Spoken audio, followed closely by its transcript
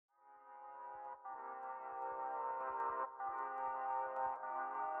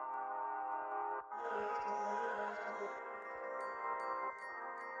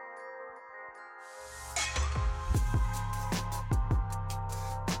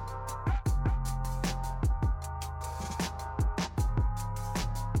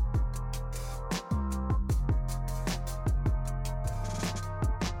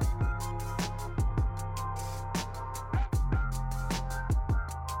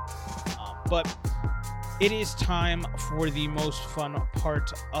But it is time for the most fun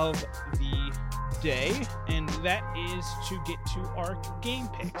part of the day, and that is to get to our game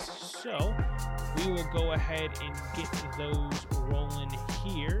picks. So we will go ahead and get those rolling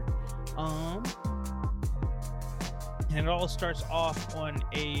here. And it all starts off on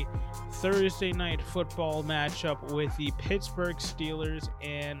a Thursday night football matchup with the Pittsburgh Steelers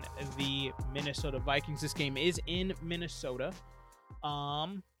and the Minnesota Vikings. This game is in Minnesota.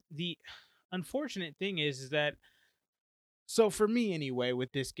 The unfortunate thing is that, so for me anyway,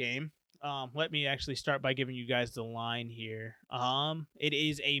 with this game, let me actually start by giving you guys the line here. It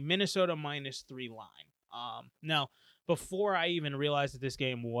is a Minnesota -3 line. Now, before I even realized that this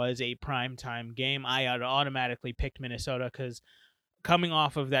game was a primetime game, I had automatically picked Minnesota because coming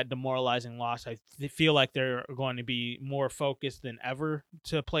off of that demoralizing loss, I feel like they're going to be more focused than ever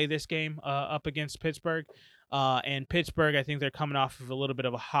to play this game up against Pittsburgh. And Pittsburgh, I think they're coming off of a little bit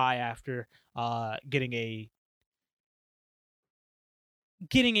of a high after getting a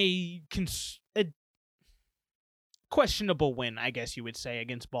questionable win, I guess you would say,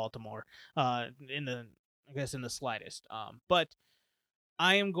 against Baltimore in the slightest. But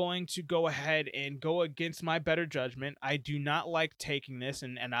I am going to go ahead and go against my better judgment. I do not like taking this,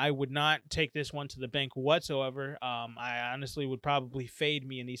 and I would not take this one to the bank whatsoever. I honestly would probably fade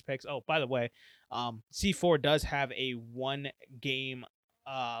me in these picks. Oh, by the way, C4 does have a one-game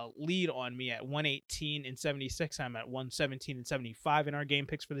lead on me at 118-76. I'm at 117-75 in our game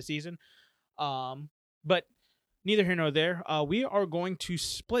picks for the season. But neither here nor there. We are going to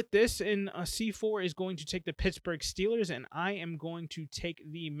split this, and C4 is going to take the Pittsburgh Steelers, and I am going to take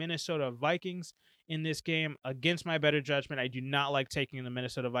the Minnesota Vikings in this game against my better judgment. I do not like taking the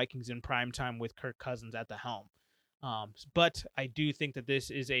Minnesota Vikings in primetime with Kirk Cousins at the helm. But I do think that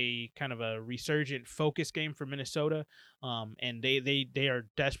this is a kind of a resurgent focus game for Minnesota, and they are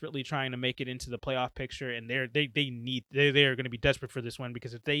desperately trying to make it into the playoff picture, and they are going to be desperate for this one,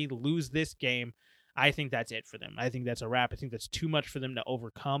 because if they lose this game, I think that's it for them. I think that's a wrap. I think that's too much for them to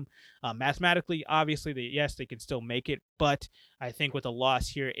overcome. Mathematically, obviously, they can still make it, but I think with a loss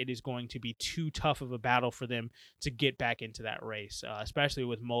here, it is going to be too tough of a battle for them to get back into that race, especially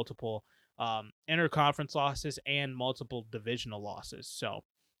with multiple interconference losses and multiple divisional losses. So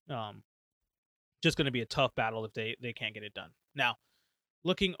just going to be a tough battle if they can't get it done. Now,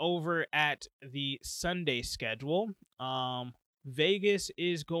 looking over at the Sunday schedule, Vegas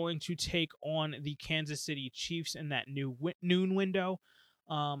is going to take on the Kansas City Chiefs in that noon window.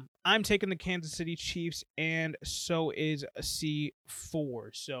 I'm taking the Kansas City Chiefs, and so is C4.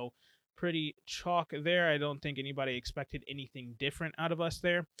 So pretty chalk there. I don't think anybody expected anything different out of us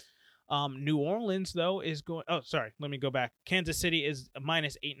there. New Orleans, though, is going... Oh, sorry. Let me go back. Kansas City is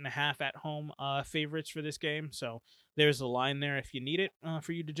 -8.5 at home favorites for this game. So there's the line there if you need it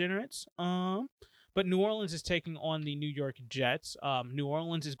for you degenerates. But New Orleans is taking on the New York Jets. New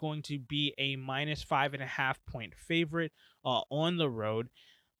Orleans is going to be a -5.5 point favorite on the road.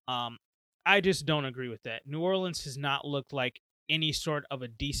 I just don't agree with that. New Orleans has not looked like any sort of a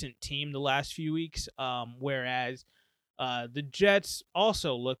decent team the last few weeks, whereas the Jets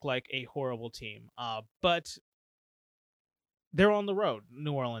also look like a horrible team. But they're on the road,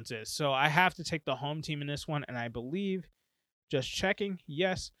 New Orleans is. So I have to take the home team in this one, and I believe, just checking,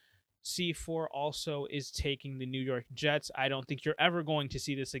 yes, C4 also is taking the New York Jets. I don't think you're ever going to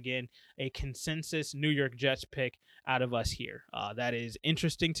see this again, a consensus New York Jets pick out of us here. That is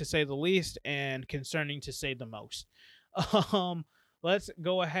interesting to say the least, and concerning to say the most. Let's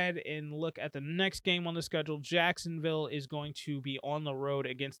go ahead and look at the next game on the schedule. Jacksonville is going to be on the road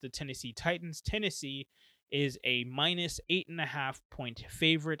against the Tennessee Titans. Tennessee is a -8.5 point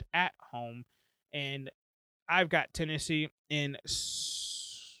favorite at home, and I've got Tennessee in...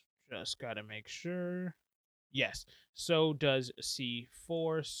 Just got to make sure. Yes, so does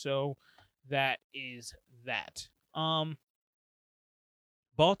C4, so that is that.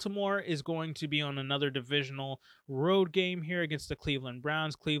 Baltimore is going to be on another divisional road game here against the Cleveland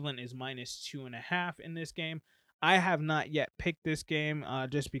Browns. Cleveland is -2.5 in this game. I have not yet picked this game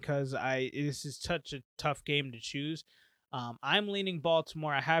just because this is such a tough game to choose. I'm leaning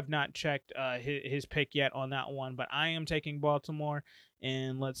Baltimore. I have not checked his pick yet on that one, but I am taking Baltimore.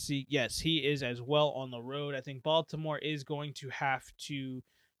 And let's see. Yes, he is as well on the road. I think Baltimore is going to have to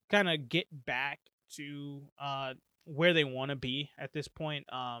kind of get back to where they want to be at this point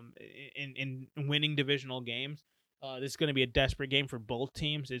in winning divisional games. This is going to be a desperate game for both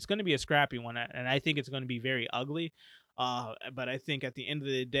teams. It's going to be a scrappy one, and I think it's going to be very ugly. But I think at the end of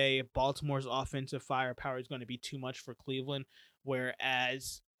the day, Baltimore's offensive firepower is going to be too much for Cleveland,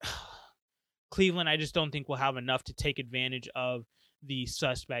 whereas Cleveland, I just don't think will have enough to take advantage of the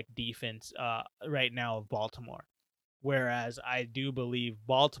suspect defense right now of Baltimore. Whereas I do believe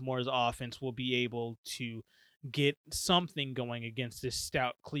Baltimore's offense will be able to get something going against this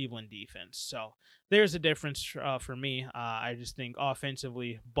stout Cleveland defense. So there's a difference for me. I just think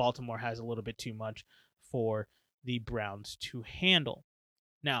offensively, Baltimore has a little bit too much for the Browns to handle.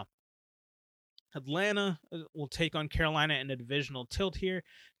 Now, Atlanta will take on Carolina in a divisional tilt here.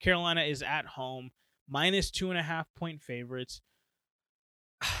 Carolina is at home, minus 2.5-point favorites.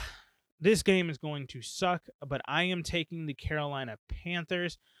 This game is going to suck, but I am taking the Carolina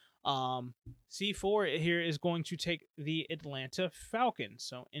Panthers. C4 here is going to take the Atlanta Falcons.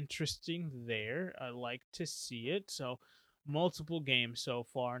 So interesting there. I like to see it. So multiple games so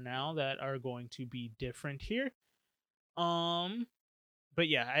far now that are going to be different here. But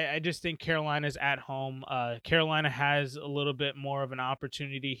yeah, I just think Carolina's at home. Carolina has a little bit more of an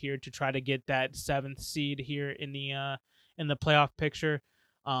opportunity here to try to get that 7th seed here in the playoff picture.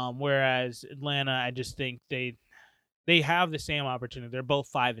 Whereas Atlanta, I just think they have the same opportunity. They're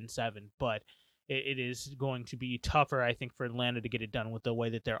both 5-7, but it is going to be tougher, I think, for Atlanta to get it done with the way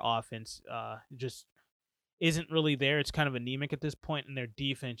that their offense just isn't really there. It's kind of anemic at this point, and their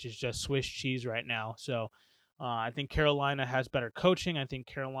defense is just Swiss cheese right now. So I think Carolina has better coaching. I think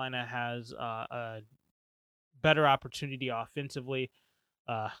Carolina has a better opportunity offensively.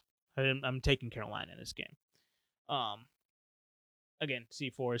 I'm taking Carolina in this game. Again,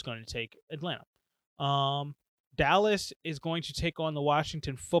 C4 is going to take Atlanta. Dallas is going to take on the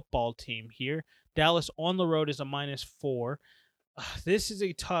Washington football team here. Dallas on the road is a -4. This is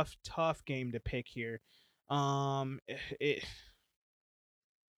a tough game to pick here.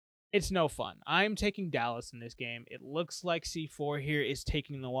 It's no fun. I'm taking Dallas in this game. It looks like C4 here is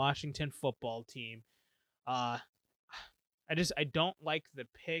taking the Washington football team. I don't like the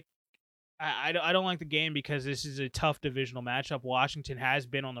pick. I don't like the game because this is a tough divisional matchup. Washington has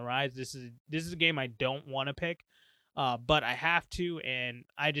been on the rise. This is a game I don't want to pick, but I have to, and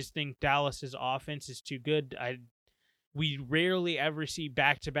I just think Dallas's offense is too good. We rarely ever see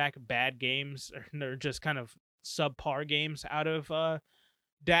back-to-back bad games, or just kind of subpar games out of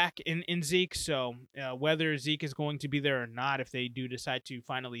Dak and Zeke. So whether Zeke is going to be there or not, if they do decide to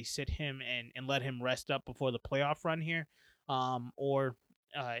finally sit him and let him rest up before the playoff run here, or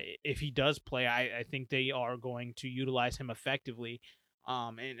if he does play, I think they are going to utilize him effectively.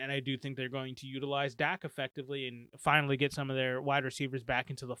 And I do think they're going to utilize Dak effectively and finally get some of their wide receivers back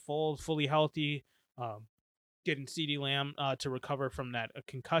into the fold, fully healthy, getting CeeDee Lamb to recover from that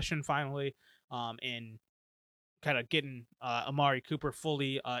concussion finally, and kind of getting Amari Cooper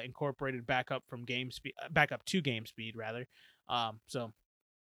fully incorporated back up to game speed rather. So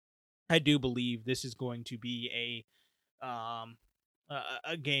I do believe this is going to be a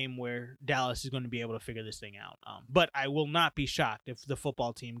game where Dallas is going to be able to figure this thing out. But I will not be shocked if the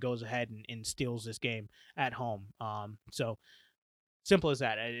football team goes ahead and steals this game at home. So simple as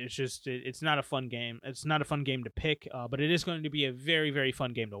that. It's not a fun game. It's not a fun game to pick, but it is going to be a very, very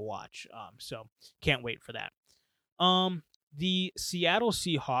fun game to watch. So can't wait for that. The Seattle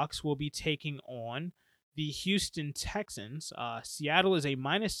Seahawks will be taking on the Houston Texans. Seattle is a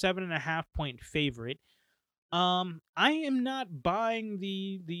 -7.5-point favorite. I am not buying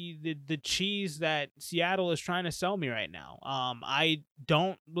the cheese that Seattle is trying to sell me right now. I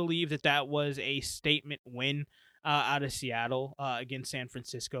don't believe that was a statement win out of Seattle against San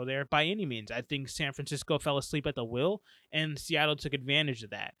Francisco there by any means. I think San Francisco fell asleep at the wheel, and Seattle took advantage of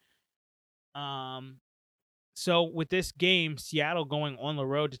that. So with this game, Seattle going on the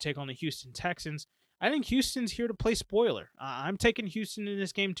road to take on the Houston Texans, I think Houston's here to play spoiler. I'm taking Houston in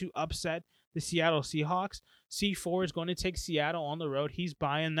this game to upset the Seattle Seahawks. C4 is going to take Seattle on the road. He's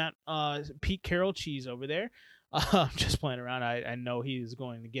buying that Pete Carroll cheese over there. I'm just playing around. I know he's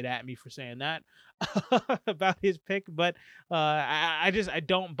going to get at me for saying that about his pick, but I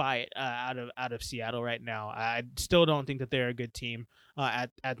don't buy it out of Seattle right now. I still don't think that they're a good team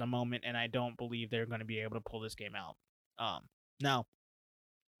at the moment, and I don't believe they're going to be able to pull this game out. Now,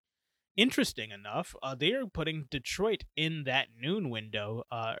 interesting enough, they are putting Detroit in that noon window,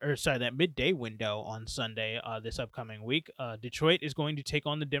 that midday window on Sunday this upcoming week. Detroit is going to take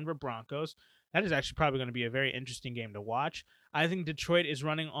on the Denver Broncos. That is actually probably going to be a very interesting game to watch. I think Detroit is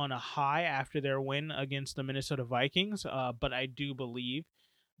running on a high after their win against the Minnesota Vikings, but I do believe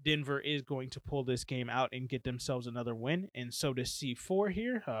Denver is going to pull this game out and get themselves another win, and so does C4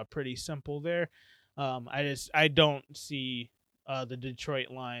 here. Pretty simple there. I don't see the Detroit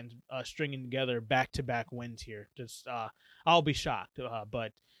Lions stringing together back-to-back wins here. I'll be shocked,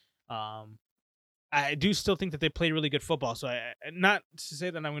 but I do still think that they play really good football. So not to say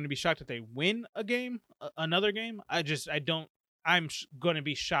that I'm going to be shocked that they win another game. I don't I'm going to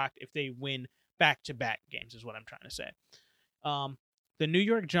be shocked if they win back-to-back games, is what I'm trying to say. Um, the New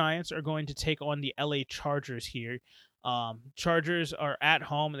York Giants are going to take on the LA Chargers here. Chargers are at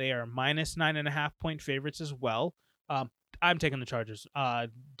home. They are minus 9.5-point favorites as well. I'm taking the Chargers.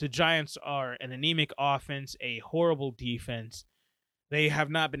 The Giants are an anemic offense, a horrible defense. They have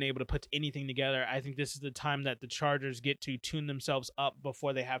not been able to put anything together. I think this is the time that the Chargers get to tune themselves up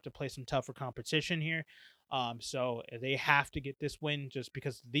before they have to play some tougher competition here. So they have to get this win just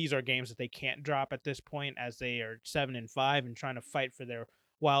because these are games that they can't drop at this point, as they are 7-5 and trying to fight for their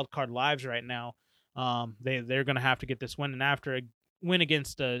wild card lives right now. They're going to have to get this win, and after a win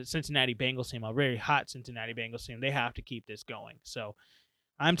against the Cincinnati Bengals team, a very hot Cincinnati Bengals team, they have to keep this going. So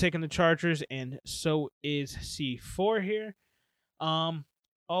I'm taking the Chargers, and so is C4 here.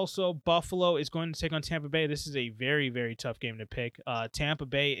 Also, Buffalo is going to take on Tampa Bay. This is a very, very tough game to pick. Tampa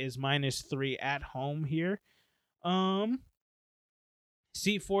Bay is -3 at home here.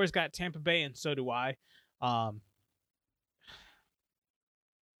 C4's got Tampa Bay, and so do I.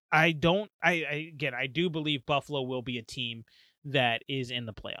 I do believe Buffalo will be a team that is in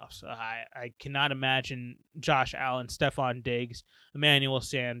the playoffs. I cannot imagine Josh Allen, Stephon Diggs, Emmanuel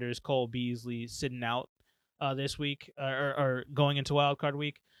Sanders, Cole Beasley sitting out this week or going into wild card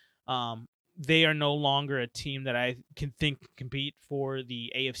week. They are no longer a team that I can compete for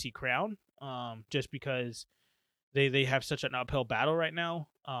the AFC crown, just because they have such an uphill battle right now.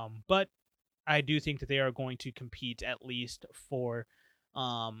 But I do think that they are going to compete at least for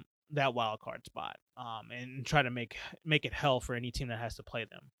that wild card spot, and try to make it hell for any team that has to play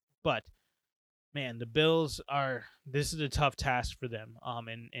them. But man, the Bills this is a tough task for them.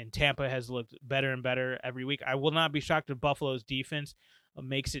 And Tampa has looked better and better every week. I will not be shocked if Buffalo's defense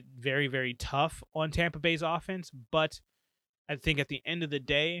makes it very, very tough on Tampa Bay's offense, but I think at the end of the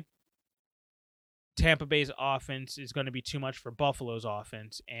day, Tampa Bay's offense is going to be too much for Buffalo's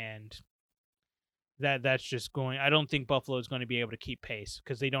offense, and that's just going. I don't think Buffalo is going to be able to keep pace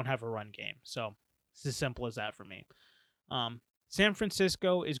because they don't have a run game. So it's as simple as that for me. San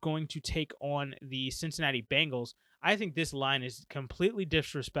Francisco is going to take on the Cincinnati Bengals. I think this line is completely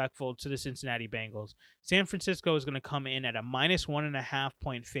disrespectful to the Cincinnati Bengals. San Francisco is going to come in at a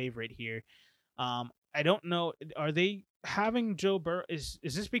 -1.5-point favorite here. I don't know. Are they having Joe Burrow? Is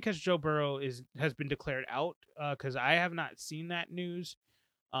this because Joe Burrow has been declared out? Because I have not seen that news.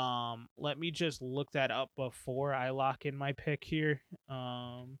 Let me just look that up before I lock in my pick here.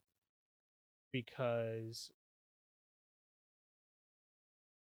 Because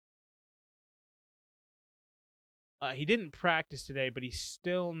he didn't practice today, but he's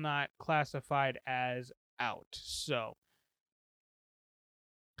still not classified as out. So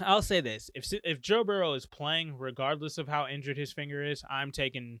I'll say this: if Joe Burrow is playing, regardless of how injured his finger is, I'm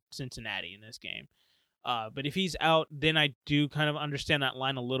taking Cincinnati in this game. But if he's out, then I do kind of understand that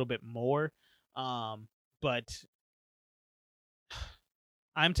line a little bit more. But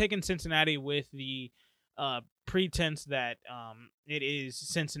I'm taking Cincinnati with the pretense that it is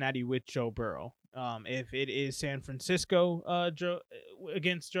Cincinnati with Joe Burrow. If it is San Francisco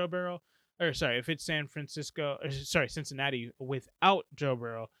against Joe Burrow, or sorry, if it's Cincinnati without Joe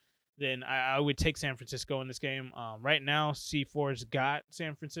Burrow, then I would take San Francisco in this game. Right now, C4's got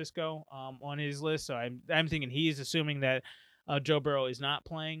San Francisco on his list, so I'm thinking he's assuming that Joe Burrow is not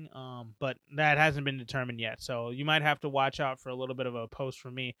playing, but that hasn't been determined yet. So you might have to watch out for a little bit of a post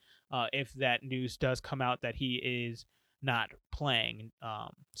from me if that news does come out that he is not playing.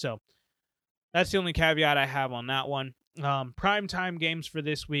 So that's the only caveat I have on that one. Primetime games for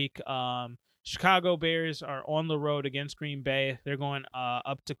this week. Chicago Bears are on the road against Green Bay. They're going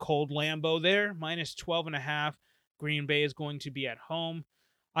up to cold Lambeau there, -12.5. Green Bay is going to be at home.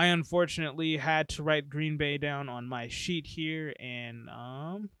 I unfortunately had to write Green Bay down on my sheet here, and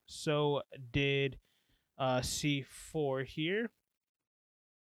so did C4 here.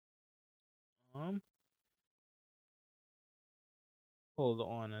 Hold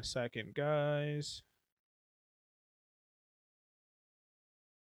on a second, guys.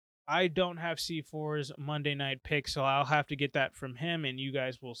 I don't have C4's Monday night pick, so I'll have to get that from him, and you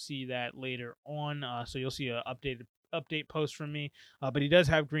guys will see that later on. So you'll see an update post from me. But he does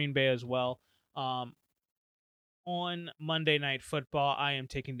have Green Bay as well. On Monday Night Football, I am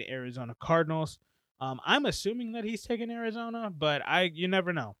taking the Arizona Cardinals. I'm assuming that he's taking Arizona, but you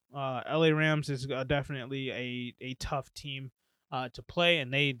never know. LA Rams is definitely a tough team to play,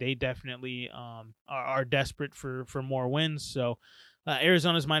 and they definitely are desperate for more wins. So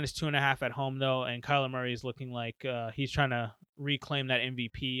Arizona's -2.5 at home, though, and Kyler Murray is looking like he's trying to reclaim that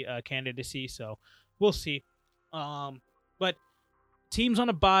MVP candidacy. So we'll see. But teams on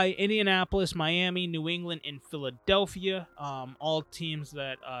a bye: Indianapolis, Miami, New England, and Philadelphia. All teams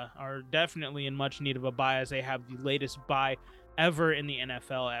that are definitely in much need of a bye, as they have the latest bye ever in the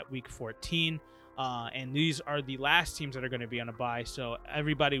NFL at Week 14. And these are the last teams that are going to be on a bye, so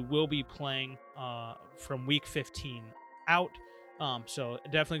everybody will be playing from Week 15 out. So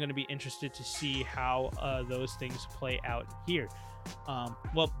definitely going to be interested to see how those things play out here.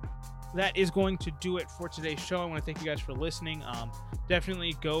 Well, that is going to do it for today's show. I want to thank you guys for listening.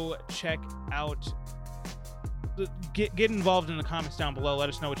 Definitely go check out, get involved in the comments down below. Let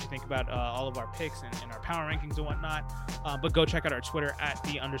us know what you think about all of our picks and our power rankings and whatnot. But go check out our Twitter at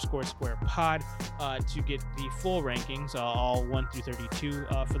 @the_square_pod to get the full rankings, all 1 through 32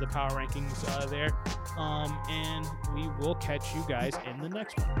 for the power rankings there. And we will catch you guys in the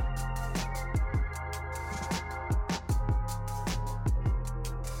next one.